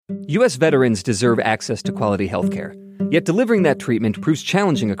U.S. veterans deserve access to quality health care. Yet delivering that treatment proves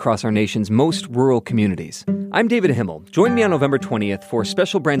challenging across our nation's most rural communities. I'm David Himmel. Join me on November 20th for a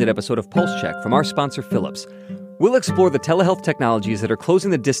special branded episode of Pulse Check from our sponsor, Philips. We'll explore the telehealth technologies that are closing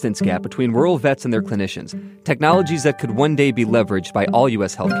the distance gap between rural vets and their clinicians, technologies that could one day be leveraged by all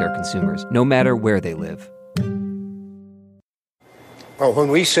U.S. healthcare consumers, no matter where they live. Well, when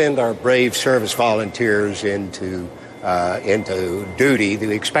we send our brave service volunteers into duty,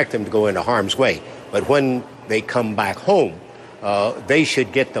 we expect them to go into harm's way. But when they come back home, they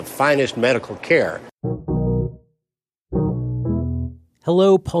should get the finest medical care.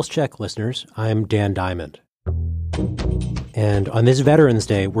 Hello, Pulse Check listeners. I'm Dan Diamond. And on this Veterans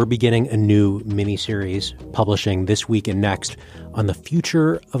Day, we're beginning a new mini-series publishing this week and next on the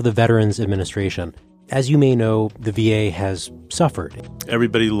future of the Veterans Administration. As you may know, the VA has suffered.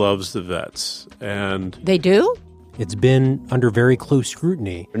 Everybody loves the vets, and they do? It's been under very close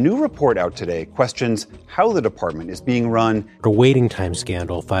scrutiny. A new report out today questions how the department is being run. A waiting time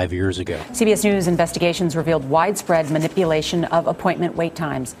scandal 5 years ago. CBS News investigations revealed widespread manipulation of appointment wait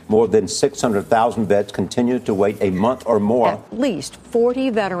times. More than 600,000 vets continue to wait a month or more. At least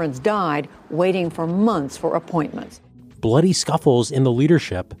 40 veterans died waiting for months for appointments. Bloody scuffles in the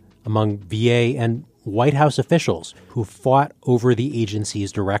leadership among VA and White House officials who fought over the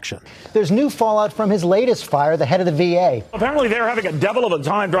agency's direction. There's new fallout from his latest fire, the head of the VA. Apparently they're having a devil of a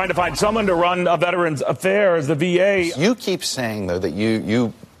time trying to find someone to run Veterans Affairs, the VA. You keep saying, though, that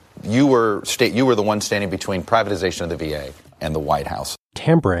you were the one standing between privatization of the VA and the White House.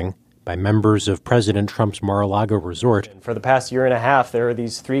 Tampering by members of President Trump's Mar-a-Lago resort. For the past year and a half, there are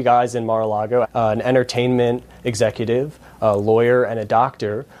these three guys in Mar-a-Lago, an entertainment executive, a lawyer, and a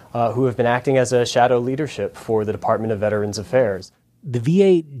doctor, who have been acting as a shadow leadership for the Department of Veterans Affairs. The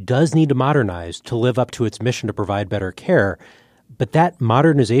VA does need to modernize to live up to its mission to provide better care, but that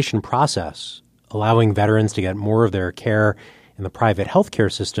modernization process, allowing veterans to get more of their care in the private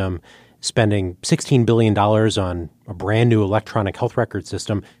healthcare system, spending $16 billion on a brand new electronic health record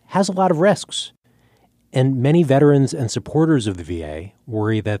system, has a lot of risks. And many veterans and supporters of the VA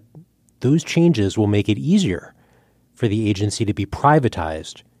worry that those changes will make it easier for the agency to be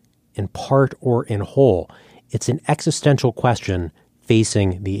privatized in part or in whole. It's an existential question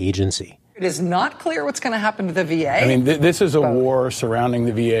facing the agency. It is not clear what's going to happen to the VA. I mean, this is a war surrounding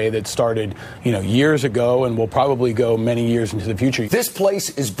the VA that started, years ago and will probably go many years into the future. This place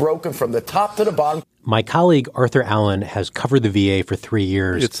is broken from the top to the bottom. My colleague Arthur Allen has covered the VA for 3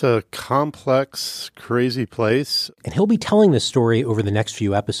 years. It's a complex, crazy place. And he'll be telling this story over the next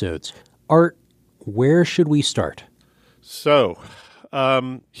few episodes. Art, where should we start? So,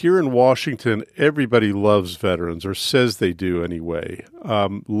 here in Washington, everybody loves veterans, or says they do anyway.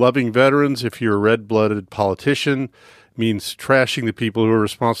 Loving veterans, if you're a red-blooded politician, means trashing the people who are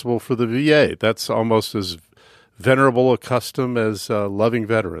responsible for the VA. That's almost as venerable a custom as loving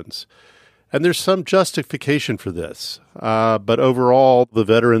veterans. And there's some justification for this. But overall, the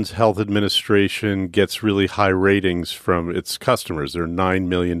Veterans Health Administration gets really high ratings from its customers. There are 9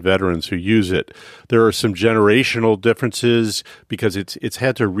 million veterans who use it. There are some generational differences because it's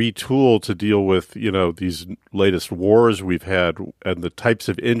had to retool to deal with, these latest wars we've had and the types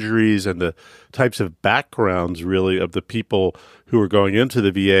of injuries and the types of backgrounds, really, of the people who are going into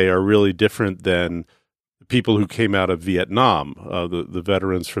the VA are really different than people who came out of Vietnam, the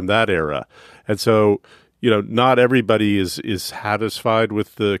veterans from that era. And so, not everybody is satisfied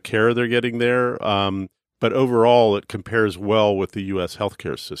with the care they're getting there. But overall, it compares well with the U.S.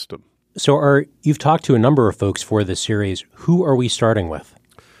 healthcare system. So you've talked to a number of folks for this series. Who are we starting with?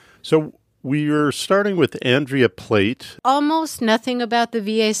 So we are starting with Andrea Plate. Almost nothing about the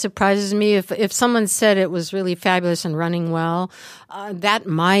VA surprises me. If someone said it was really fabulous and running well, that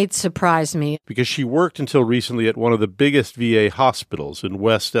might surprise me. Because she worked until recently at one of the biggest VA hospitals in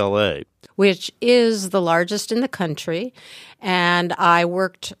West L.A., which is the largest in the country. And I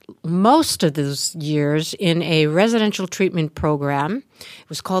worked most of those years in a residential treatment program. It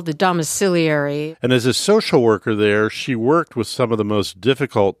was called the domiciliary. And as a social worker there, she worked with some of the most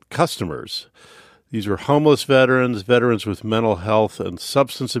difficult customers. These were homeless veterans, veterans with mental health and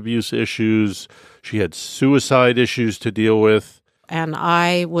substance abuse issues. She had suicide issues to deal with. And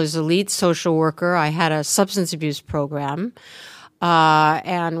I was a lead social worker. I had a substance abuse program.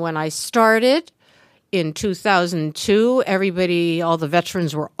 And when I started in 2002, all the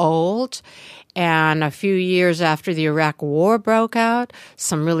veterans were old. And a few years after the Iraq War broke out,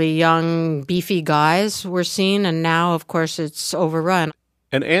 some really young, beefy guys were seen. And now, of course, it's overrun.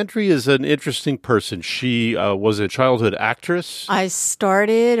 And Andrea is an interesting person. She was a childhood actress. I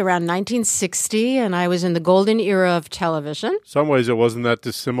started around 1960, and I was in the golden era of television. In some ways, it wasn't that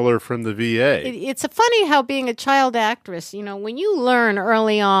dissimilar from the VA. It's funny how being a child actress, when you learn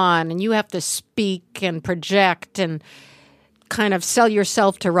early on and you have to speak and project and kind of sell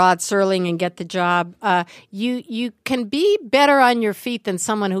yourself to Rod Serling and get the job, you can be better on your feet than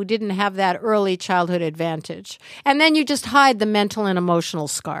someone who didn't have that early childhood advantage. And then you just hide the mental and emotional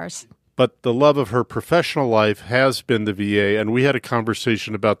scars. But the love of her professional life has been the VA, and we had a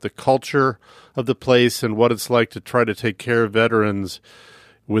conversation about the culture of the place and what it's like to try to take care of veterans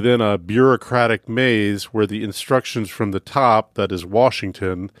within a bureaucratic maze where the instructions from the top, that is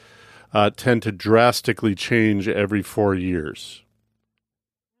Washington, tend to drastically change every 4 years.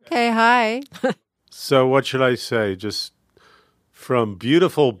 Okay, hi. So what should I say? Just from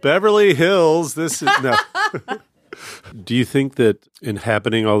beautiful Beverly Hills, this is... No. Do you think that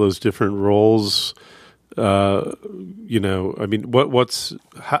inhabiting all those different roles, how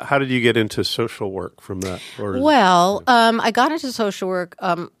did you get into social work from that? I got into social work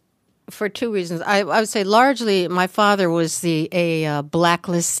for two reasons. I would say largely my father was a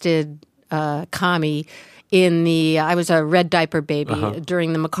blacklisted commie I was a red diaper baby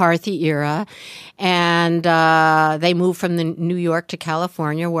during the McCarthy era, and they moved from New York to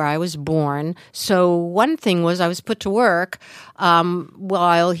California where I was born. So one thing was I was put to work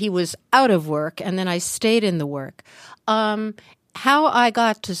while he was out of work, and then I stayed in the work. How I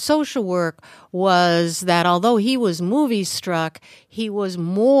got to social work was that although he was movie struck, he was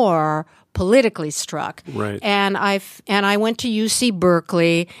more politically struck. Right. And I went to UC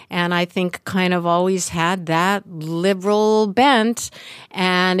Berkeley, and I think kind of always had that liberal bent,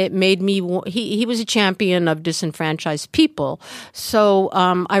 and it made me he was a champion of disenfranchised people. So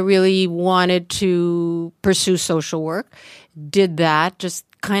I really wanted to pursue social work. Did that, just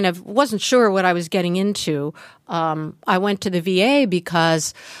kind of wasn't sure what I was getting into. I went to the VA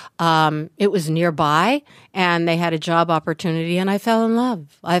because it was nearby and they had a job opportunity, and I fell in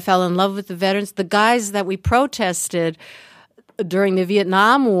love. I fell in love with the veterans, the guys that we protested during the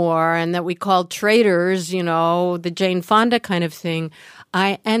Vietnam War and that we called traitors, the Jane Fonda kind of thing.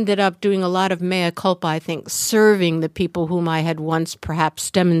 I ended up doing a lot of mea culpa, I think, serving the people whom I had once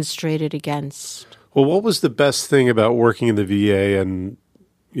perhaps demonstrated against. Well, what was the best thing about working in the VA, and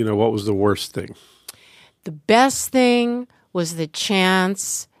what was the worst thing? The best thing was the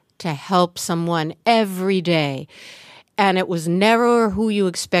chance to help someone every day. And it was never who you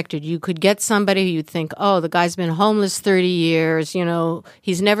expected. You could get somebody who you'd think, oh, the guy's been homeless 30 years,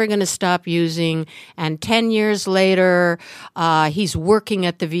 he's never going to stop using. And 10 years later, he's working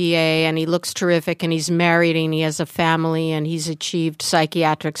at the VA and he looks terrific and he's married and he has a family and he's achieved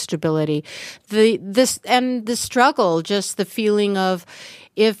psychiatric stability. The struggle, just the feeling of,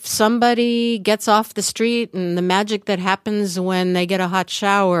 if somebody gets off the street and the magic that happens when they get a hot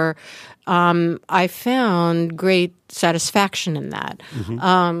shower, I found great satisfaction in that.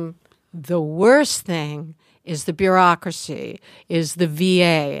 Mm-hmm. The worst thing is the bureaucracy, is the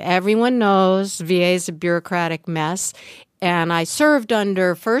VA. Everyone knows VA is a bureaucratic mess. And I served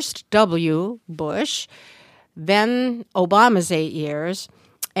under first W. Bush, then Obama's 8 years,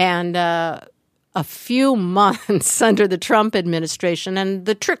 and a few months under the Trump administration, and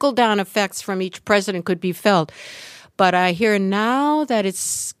the trickle-down effects from each president could be felt. But I hear now that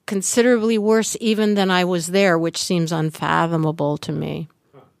it's considerably worse even than I was there, which seems unfathomable to me.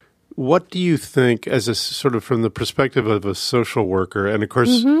 What do you think, as a sort of from the perspective of a social worker, and of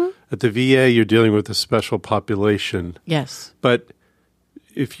course at the VA you're dealing with a special population. Yes. But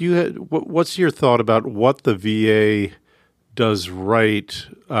if you had, what's your thought about what the VA does right?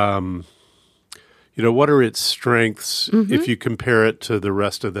 What are its strengths if you compare it to the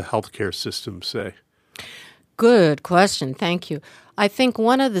rest of the healthcare system, say? Good question. Thank you. I think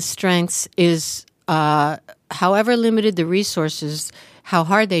one of the strengths is, however limited the resources, how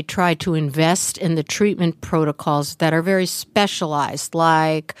hard they try to invest in the treatment protocols that are very specialized,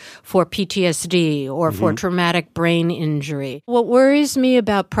 like for PTSD or for traumatic brain injury. What worries me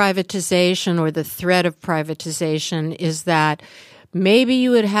about privatization or the threat of privatization is that maybe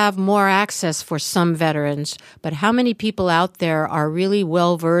you would have more access for some veterans, but how many people out there are really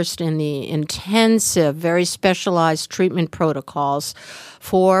well-versed in the intensive, very specialized treatment protocols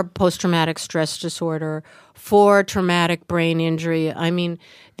for post-traumatic stress disorder, for traumatic brain injury? I mean,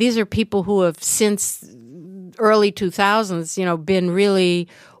 these are people who have since early 2000s, been really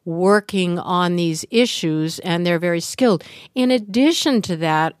working on these issues, and they're very skilled. In addition to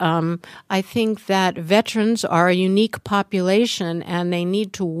that, I think that veterans are a unique population, and they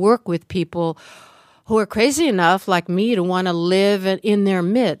need to work with people who are crazy enough, like me, to want to live in their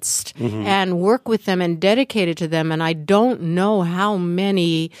midst and work with them and dedicated to them. And I don't know how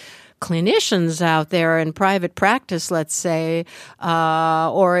many clinicians out there in private practice, let's say,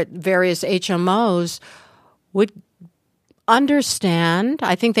 or at various HMOs would understand.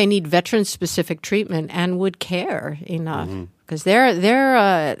 I think they need veteran-specific treatment and would care enough because they're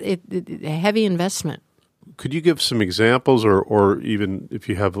a heavy investment. Could you give some examples, or even if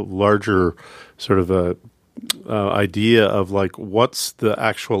you have a larger sort of a idea of like what's the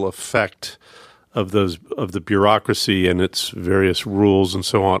actual effect of the bureaucracy and its various rules and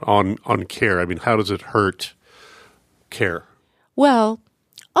so on care? I mean, how does it hurt care? Well,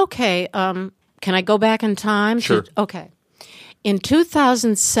 okay. Can I go back in time? Sure. Okay. In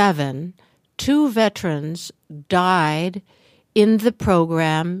 2007, 2 veterans died in the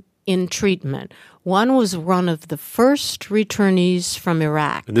program in treatment. One was one of the first returnees from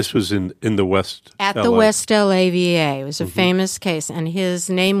Iraq. And this was in the West At LA. the West LA VA. It was a famous case, and his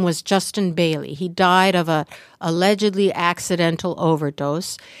name was Justin Bailey. He died of a allegedly accidental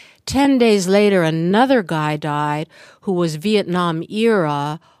overdose. 10 days later, another guy died who was Vietnam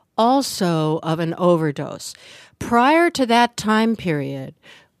era, also of an overdose. Prior to that time period,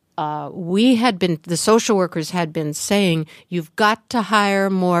 the social workers had been saying, you've got to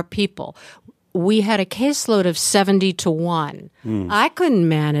hire more people. We had a caseload of 70 to 1. I couldn't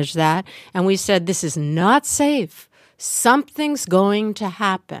manage that. And we said, this is not safe. Something's going to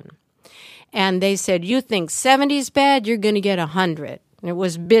happen. And they said, you think 70 is bad? You're going to get 100. It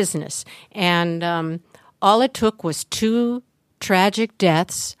was business. And all it took was 2 tragic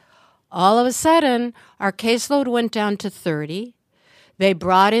deaths. All of a sudden, our caseload went down to 30. They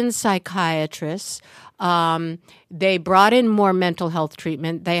brought in psychiatrists. They brought in more mental health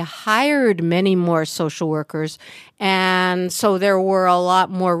treatment. They hired many more social workers. And so there were a lot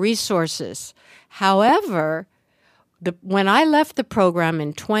more resources. However, when I left the program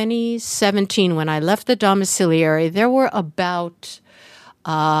in 2017, when I left the domiciliary, there were about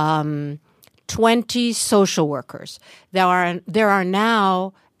 20 social workers. There are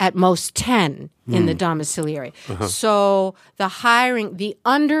now at most 10 in the domiciliary. So the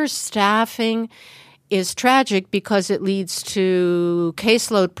understaffing is tragic because it leads to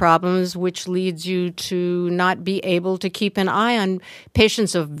caseload problems, which leads you to not be able to keep an eye on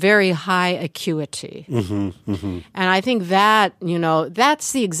patients of very high acuity. And I think that,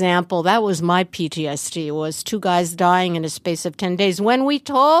 that's the example. That was my PTSD, was 2 guys dying in a space of 10 days when we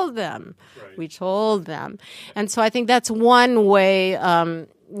told them. Right. We told them. And so I think that's one way,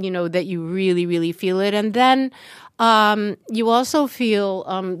 that you really, really feel it. And then you also feel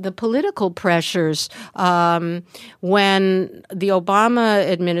the political pressures when the Obama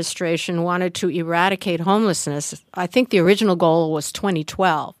administration wanted to eradicate homelessness. I think the original goal was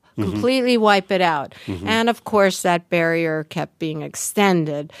 2012, completely wipe it out. And, of course, that barrier kept being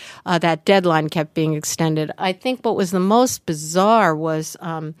extended. That deadline kept being extended. I think what was the most bizarre was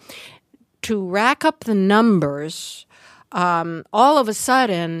to rack up the numbers. All of a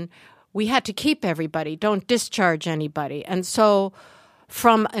sudden, we had to keep everybody, don't discharge anybody. And so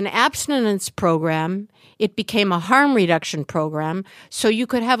from an abstinence program, it became a harm reduction program. So you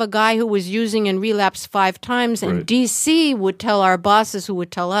could have a guy who was using and relapsed 5 times, and DC would tell our bosses, who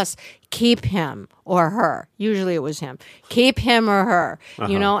would tell us, keep him or her. Usually it was him. Keep him or her,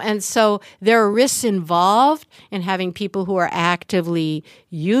 And so there are risks involved in having people who are actively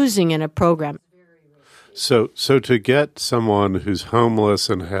using in a program. So to get someone who's homeless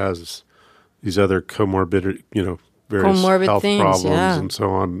and has these other comorbid, various comorbid health things, problems and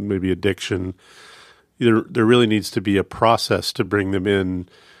so on, maybe addiction, there really needs to be a process to bring them in.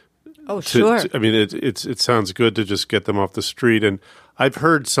 Oh, sure. It sounds good to just get them off the street, and I've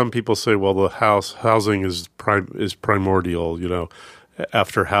heard some people say, well, the housing is primordial.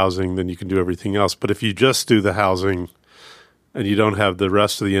 After housing, then you can do everything else. But if you just do the housing and you don't have the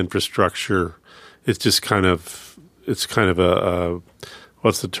rest of the infrastructure, it's just kind of a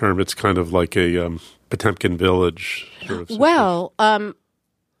what's the term? It's kind of like a Potemkin village sort of situation. Well,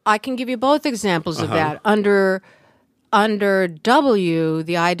 I can give you both examples of that. Under W,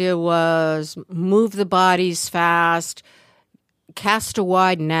 the idea was move the bodies fast, cast a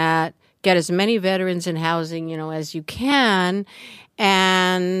wide net, get as many veterans in housing, as you can.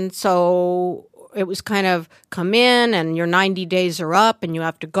 And so it was kind of come in and your 90 days are up and you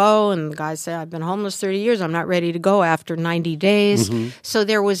have to go. And the guy said, I've been homeless 30 years. I'm not ready to go after 90 days. So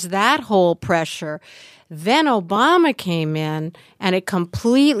there was that whole pressure. Then Obama came in and it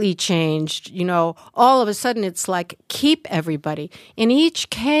completely changed. All of a sudden it's like, keep everybody. In each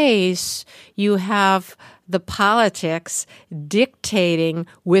case, you have the politics dictating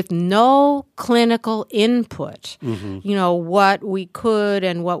with no clinical input, what we could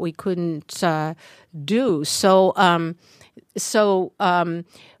and what we couldn't do. So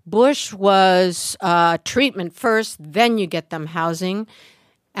Bush was treatment first, then you get them housing.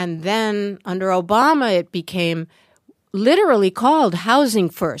 And then under Obama, it became literally called housing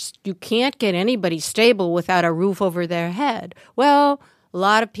first. You can't get anybody stable without a roof over their head. Well, a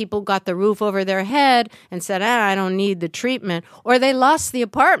lot of people got the roof over their head and said, I don't need the treatment. Or they lost the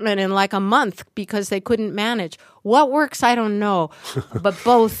apartment in like a month because they couldn't manage. What works, I don't know. But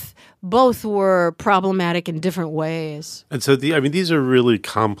both were problematic in different ways. And so, these are really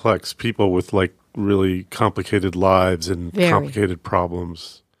complex people with like really complicated lives and complicated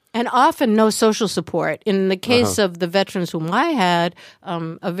problems. And often no social support. In the case of the veterans whom I had,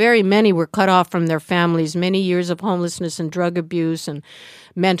 very many were cut off from their families, many years of homelessness and drug abuse and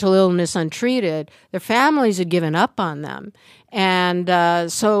mental illness untreated. Their families had given up on them. And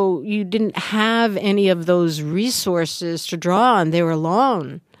so you didn't have any of those resources to draw on. They were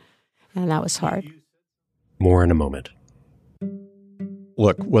alone. And that was hard. More in a moment.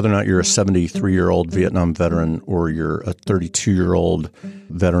 Look, whether or not you're a 73-year-old Vietnam veteran or you're a 32-year-old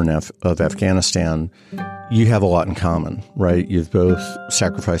veteran of Afghanistan, you have a lot in common, right? You've both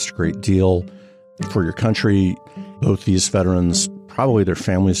sacrificed a great deal for your country. Both these veterans, probably their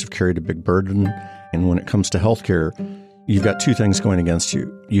families have carried a big burden. And when it comes to healthcare, you've got two things going against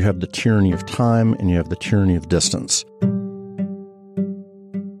you. You have the tyranny of time and you have the tyranny of distance.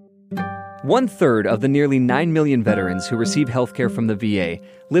 1/3 of the nearly 9 million veterans who receive health care from the VA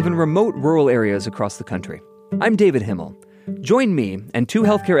live in remote rural areas across the country. I'm David Himmel. Join me and two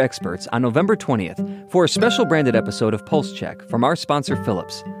healthcare experts on November 20th for a special branded episode of Pulse Check from our sponsor,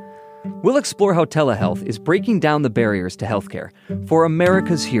 Philips. We'll explore how telehealth is breaking down the barriers to healthcare for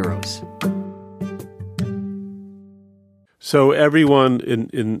America's heroes. So everyone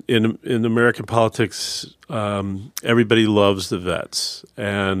in American politics, everybody loves the vets,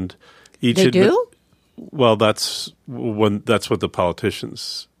 and they do? Well, that's what the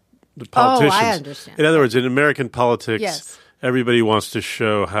politicians. Oh, I understand. In other words, in American politics, yes, everybody wants to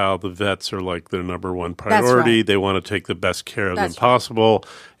show how the vets are like their number one priority. Right. They want to take the best care of them possible.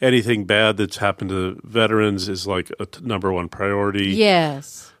 Anything bad that's happened to veterans is like a number one priority.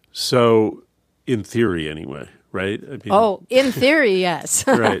 Yes. So, in theory, anyway. Right? In theory, yes.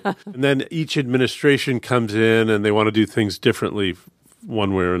 Right. And then each administration comes in and they want to do things differently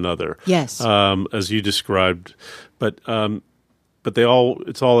one way or another. Yes. As you described. But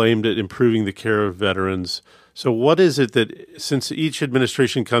it's all aimed at improving the care of veterans. So what is it that, since each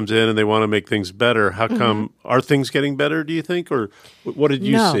administration comes in and they want to make things better, how come, are things getting better, do you think? Or what did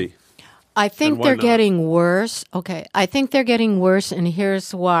you see? I think they're getting worse. Okay. I think they're getting worse, and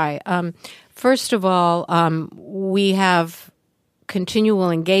here's why. First of all, we have continual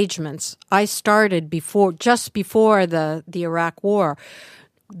engagements. I started just before the Iraq War.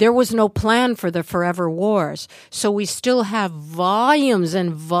 There was no plan for the forever wars. So we still have volumes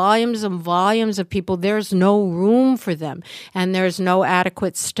and volumes and volumes of people. There's no room for them, and there's no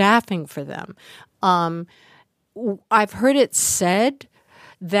adequate staffing for them. I've heard it said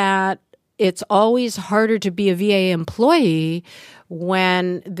that it's always harder to be a VA employee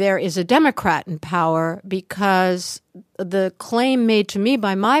when there is a Democrat in power, because the claim made to me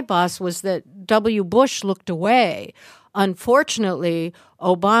by my boss was that W. Bush looked away. Unfortunately,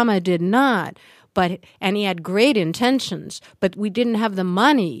 Obama did not, and he had great intentions, but we didn't have the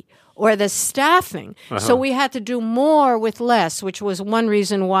money or the staffing. So we had to do more with less, which was one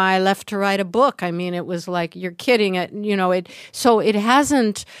reason why I left to write a book. I mean, it was like, you're kidding. So it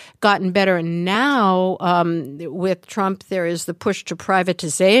hasn't gotten better. Now, with Trump, there is the push to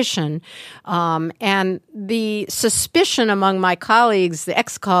privatization. And the suspicion among my colleagues, the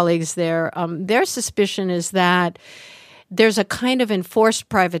ex-colleagues there, their suspicion is that there's a kind of enforced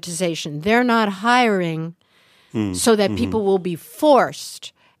privatization. They're not hiring so that people will be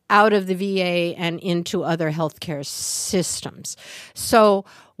forced out of the VA and into other healthcare systems. So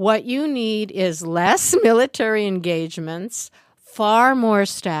what you need is less military engagements, far more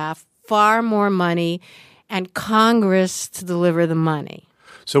staff, far more money, and Congress to deliver the money.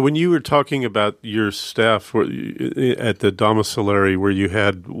 So when you were talking about your staff at the domiciliary where you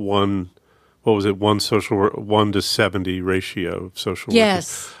had one to 70 ratio of social workers?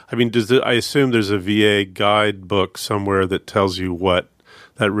 Yes. I mean, I assume there's a VA guidebook somewhere that tells you what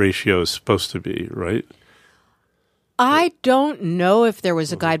that ratio is supposed to be, right? I don't know if there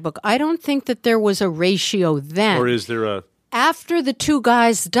was a guidebook. I don't think that there was a ratio then. Or is there a... After the two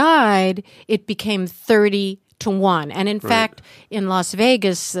guys died, it became 30 to 1. And in fact, in Las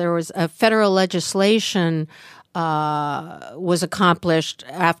Vegas, there was a federal legislation was accomplished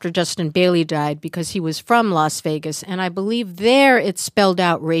after Justin Bailey died because he was from Las Vegas. And I believe there it spelled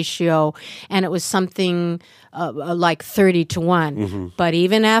out ratio, and it was something like 30 to 1. Mm-hmm. But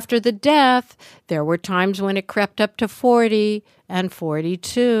even after the death, there were times when it crept up to 40 and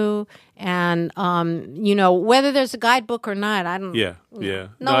 42. And, whether there's a guidebook or not, I don't Yeah.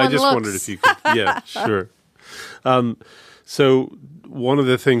 No, I one just looks. wondered if you could. Yeah, sure. So one of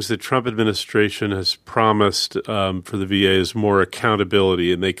the things the Trump administration has promised for the VA is more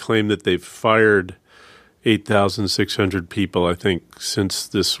accountability, and they claim that they've fired 8,600 people, I think, since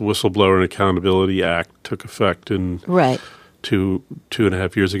this Whistleblower and Accountability Act took effect in two and a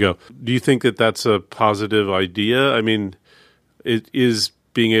half years ago. Do you think that that's a positive idea? I mean, it is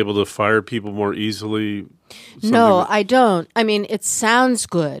being able to fire people more easily. No, I don't. I mean, it sounds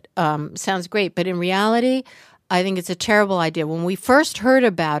good, sounds great, but in reality, I think it's a terrible idea. When we first heard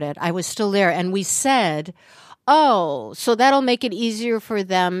about it, I was still there, and we said, oh, so that'll make it easier for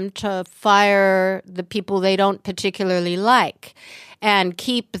them to fire the people they don't particularly like and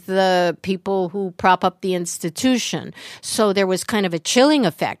keep the people who prop up the institution. So there was kind of a chilling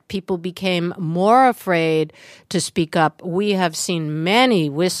effect. People became more afraid to speak up. We have seen many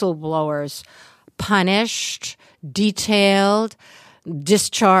whistleblowers punished, detailed,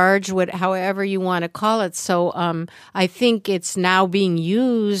 discharge, however you want to call it. So I think it's now being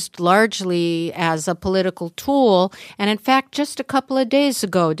used largely as a political tool. And in fact, just a couple of days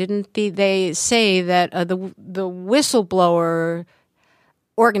ago, didn't they say that the Whistleblower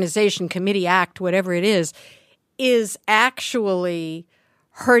Organization Committee Act, whatever it is actually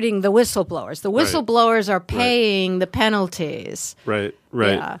hurting the whistleblowers. The whistleblowers are paying the penalties. Right.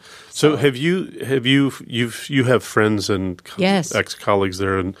 Yeah. So you have friends and ex-colleagues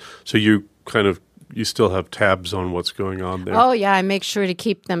there, and so you still have tabs on what's going on there. Oh yeah, I make sure to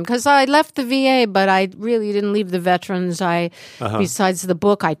keep them because I left the VA, but I really didn't leave the veterans. Besides the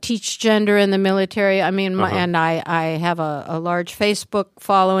book, I teach gender in the military. I mean, and I have a large Facebook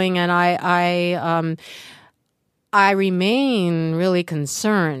following, and I remain really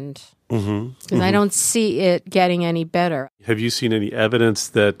concerned because I don't see it getting any better. Have you seen any evidence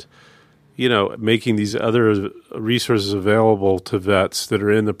that, making these other resources available to vets that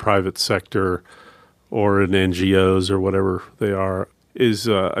are in the private sector or in NGOs or whatever they are, is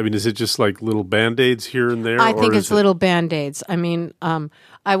it just like little Band-Aids here and there? I think it's little Band-Aids. I mean,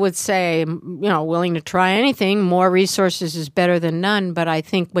 I would say, willing to try anything. More resources is better than none. But I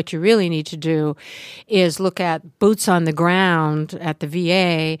think what you really need to do is look at boots on the ground at the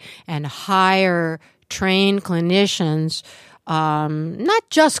VA and hire trained clinicians, not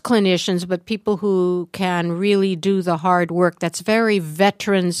just clinicians, but people who can really do the hard work that's very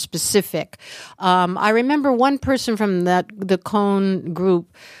veteran specific. I remember one person from the Cone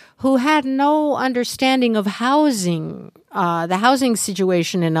group who had no understanding of housing, the housing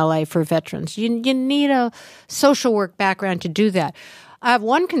situation in LA for veterans. You need a social work background to do that. I have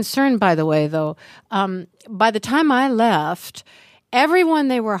one concern, by the way, though. By the time I left, everyone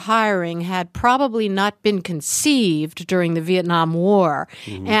they were hiring had probably not been conceived during the Vietnam War.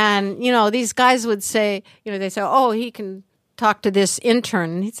 Mm-hmm. And, these guys would say, they say, oh, he can talk to this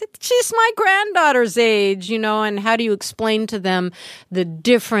intern. And he said, she's my granddaughter's age, and how do you explain to them the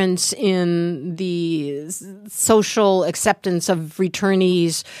difference in the social acceptance of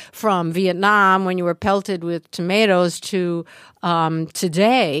returnees from Vietnam when you were pelted with tomatoes to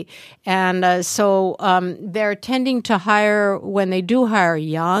today? And so they're tending to hire, when they do hire,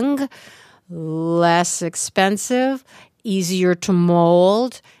 young, less expensive, easier to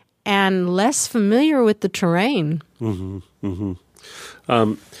mold, and less familiar with the terrain. Mm-hmm.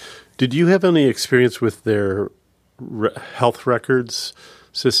 Mm-hmm. Did you have any experience with their health records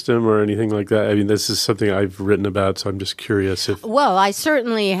system or anything like that? I mean, this is something I've written about, so I'm just curious if... Well, I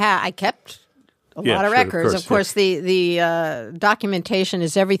certainly I kept a lot of records. Of course, the documentation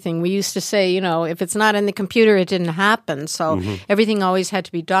is everything. We used to say, if it's not in the computer, it didn't happen. So everything always had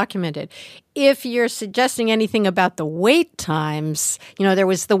to be documented. If you're suggesting anything about the wait times, there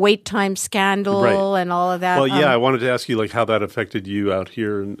was the wait time scandal and all of that. Well, I wanted to ask you how that affected you out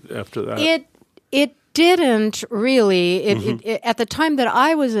here and after that. It didn't really. At the time that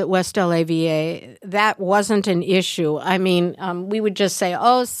I was at West LA VA, that wasn't an issue. I mean, we would just say,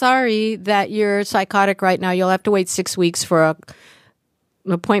 oh, sorry that you're psychotic right now. You'll have to wait 6 weeks for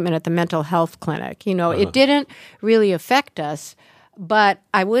an appointment at the mental health clinic. It didn't really affect us. But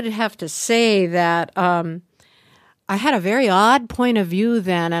I would have to say that I had a very odd point of view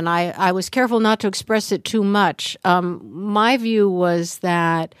then, and I was careful not to express it too much. My view was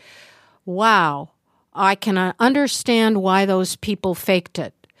that, wow, I can understand why those people faked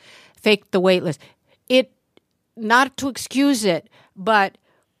the wait list. Not to excuse it, but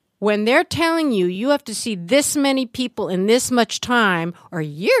when they're telling you have to see this many people in this much time or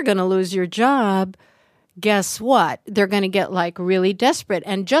you're going to lose your job, guess what? They're going to get really desperate.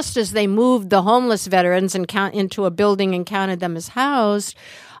 And just as they moved the homeless veterans into a building and counted them as housed,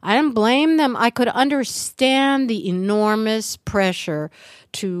 I don't blame them. I could understand the enormous pressure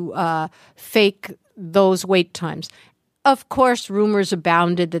to fake those wait times. Of course, rumors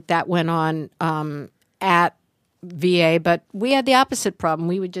abounded that went on at VA, but we had the opposite problem.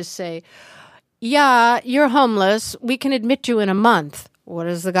 We would just say, yeah, you're homeless. We can admit you in a month. What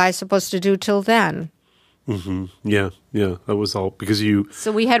is the guy supposed to do till then? Mm-hmm. Yeah. That was all because you...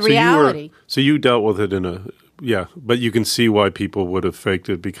 So we had reality. So you dealt with it in a... Yeah, but you can see why people would have faked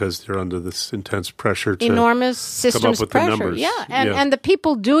it because they're under this intense pressure to enormous systems come up with pressure. the numbers. Yeah, and the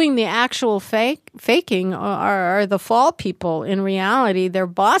people doing the actual faking are the fall people. In reality, their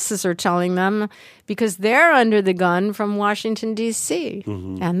bosses are telling them because they're under the gun from Washington, D.C.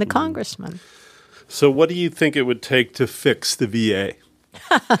 And the congressman. So what do you think it would take to fix the VA?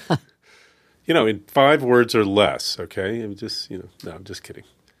 In 5 words or less, okay? I'm just kidding.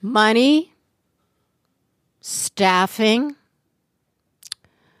 Money. Staffing,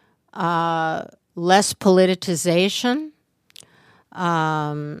 less politicization,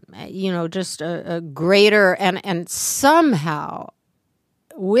 just a greater and somehow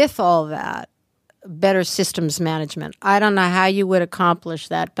with all that, better systems management. I don't know how you would accomplish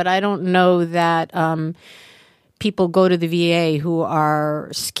that, but I don't know that people go to the VA who are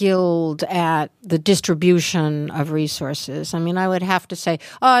skilled at the distribution of resources. I mean, I would have to say,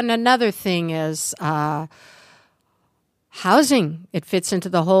 and another thing is housing. It fits into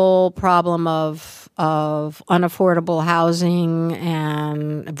the whole problem of unaffordable housing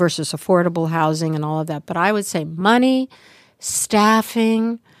and versus affordable housing and all of that. But I would say money,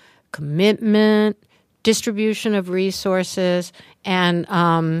 staffing, commitment, distribution of resources, and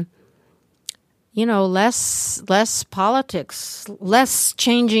less politics, less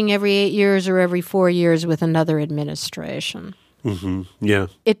changing every 8 years or every 4 years with another administration. Mm-hmm. Yeah.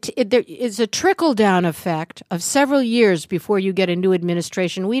 There is a trickle-down effect of several years before you get a new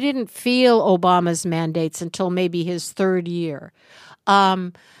administration. We didn't feel Obama's mandates until maybe his 3rd year.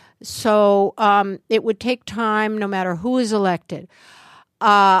 So it would take time no matter who is elected.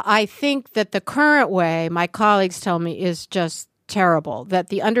 I think that the current way, my colleagues tell me, is just terrible, that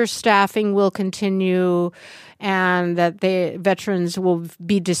the understaffing will continue and that the veterans will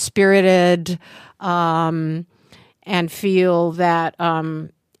be dispirited and feel that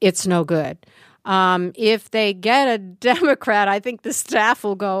it's no good. If they get a Democrat, I think the staff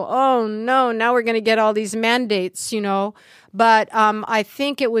will go, oh, no, now we're going to get all these mandates, But I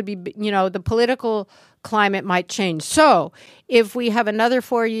think it would be, the political climate might change. So if we have another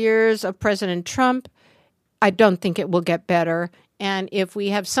 4 years of President Trump, I don't think it will get better. And if we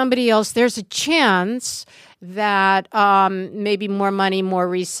have somebody else, there's a chance that maybe more money, more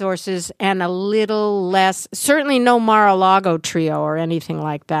resources, and a little less, certainly no Mar-a-Lago trio or anything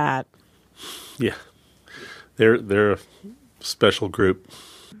like that. Yeah. They're a special group.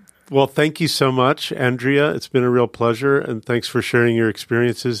 Well, thank you so much, Andrea. It's been a real pleasure, and thanks for sharing your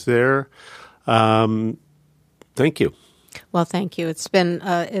experiences there. Thank you. Well, thank you. It's been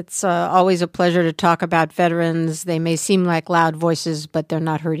it's always a pleasure to talk about veterans. They may seem like loud voices, but they're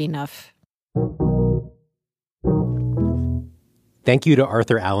not heard enough. Thank you to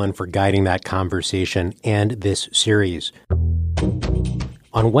Arthur Allen for guiding that conversation and this series.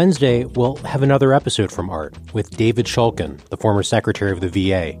 On Wednesday, we'll have another episode from Art with David Shulkin, the former secretary of the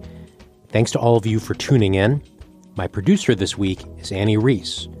VA. Thanks to all of you for tuning in. My producer this week is Annie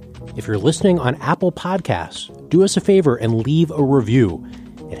Reese. If you're listening on Apple Podcasts, do us a favor and leave a review.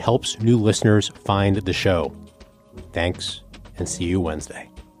 It helps new listeners find the show. Thanks, and see you Wednesday.